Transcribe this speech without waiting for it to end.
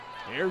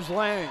Here's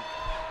Lang.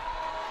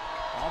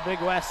 All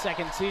Big West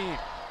second team.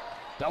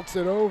 Belts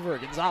it over.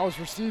 Gonzalez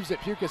receives it.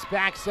 Pukas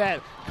back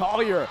set.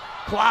 Colyer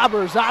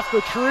clobbers off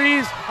the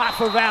trees,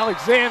 off of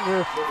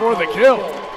Alexander for the kill.